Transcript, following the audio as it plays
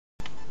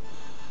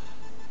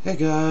Hey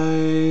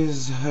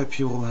guys, hope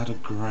you all had a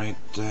great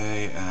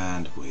day,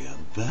 and we are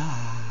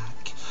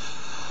back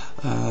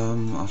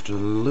after a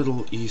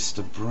little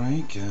Easter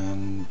break,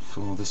 and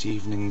for this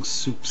evening's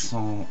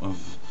soupçon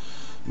of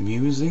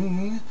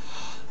musing,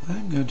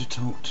 I'm going to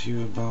talk to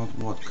you about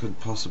what could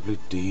possibly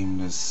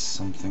deem as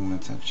something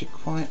that's actually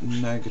quite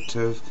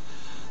negative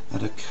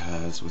that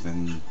occurs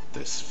within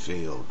this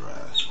field,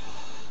 right?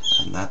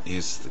 And that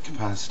is the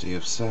capacity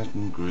of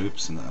certain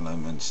groups and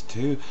elements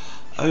to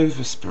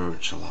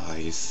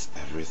over-spiritualize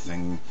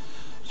everything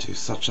to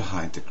such a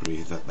high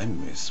degree that they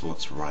miss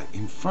what's right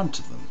in front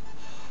of them,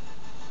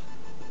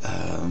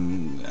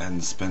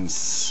 and spend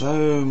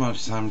so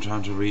much time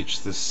trying to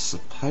reach this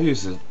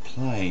supposed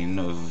plane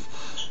of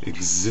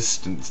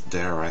existence,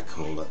 dare I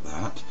call it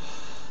that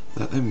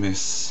they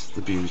miss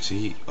the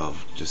beauty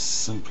of just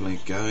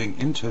simply going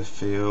into a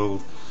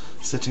field,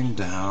 sitting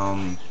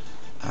down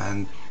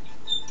and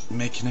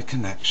making a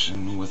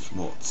connection with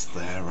what's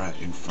there right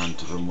in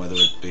front of them, whether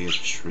it be a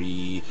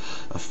tree,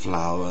 a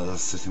flower,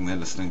 sitting there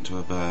listening to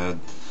a bird.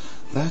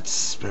 That's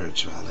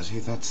spirituality.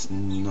 That's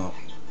not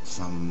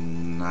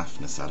some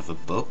naffness out of a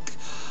book,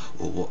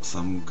 or what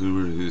some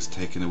guru who's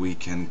taken a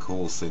weekend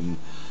course in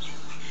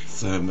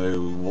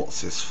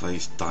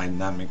what's-his-face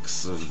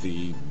dynamics of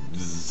the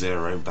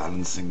zero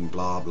balancing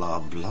blah blah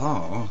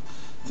blah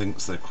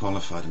thinks they're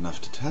qualified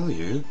enough to tell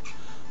you.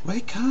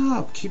 Wake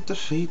up, keep the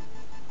feet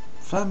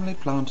firmly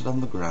planted on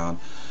the ground,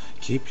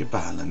 keep your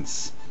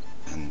balance,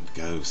 and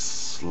go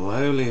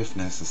slowly if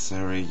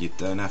necessary. You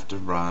don't have to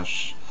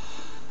rush.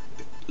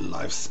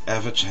 Life's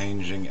ever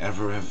changing,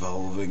 ever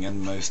evolving,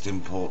 and most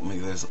importantly,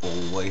 there's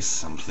always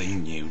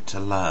something new to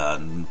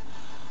learn.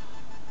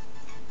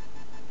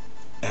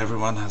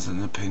 Everyone has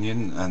an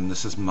opinion, and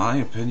this is my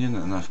opinion,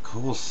 and of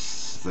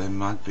course there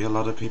might be a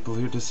lot of people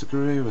who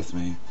disagree with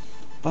me,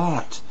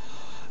 but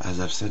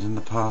as I've said in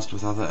the past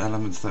with other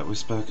elements that we've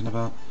spoken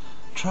about,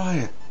 try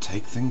it.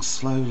 Take things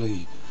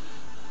slowly.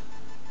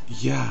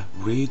 Yeah,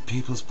 read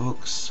people's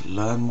books,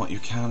 learn what you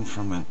can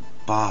from it,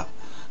 but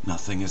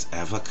nothing is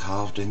ever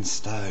carved in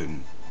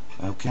stone.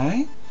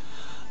 Okay?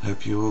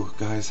 Hope you all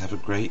guys have a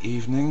great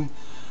evening,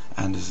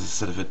 and as a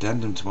sort of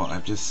addendum to what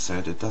I've just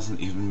said, it doesn't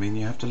even mean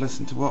you have to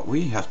listen to what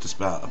we have to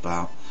spout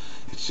about.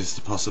 It's just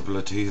the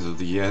possibilities of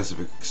the years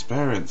of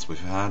experience we've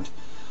had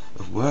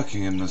of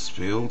working in this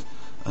field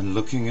and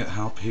looking at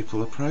how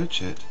people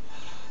approach it.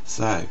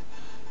 So,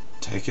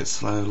 take it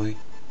slowly,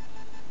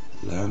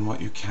 learn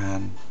what you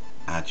can,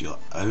 add your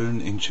own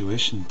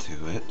intuition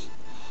to it,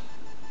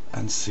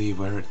 and see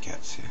where it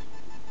gets you.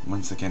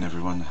 Once again,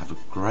 everyone, have a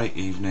great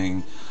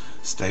evening.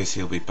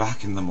 Stacey will be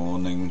back in the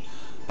morning.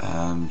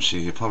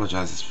 She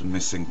apologises for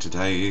missing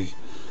today,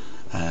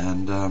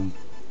 and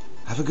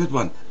have a good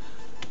one.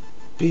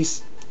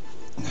 Peace.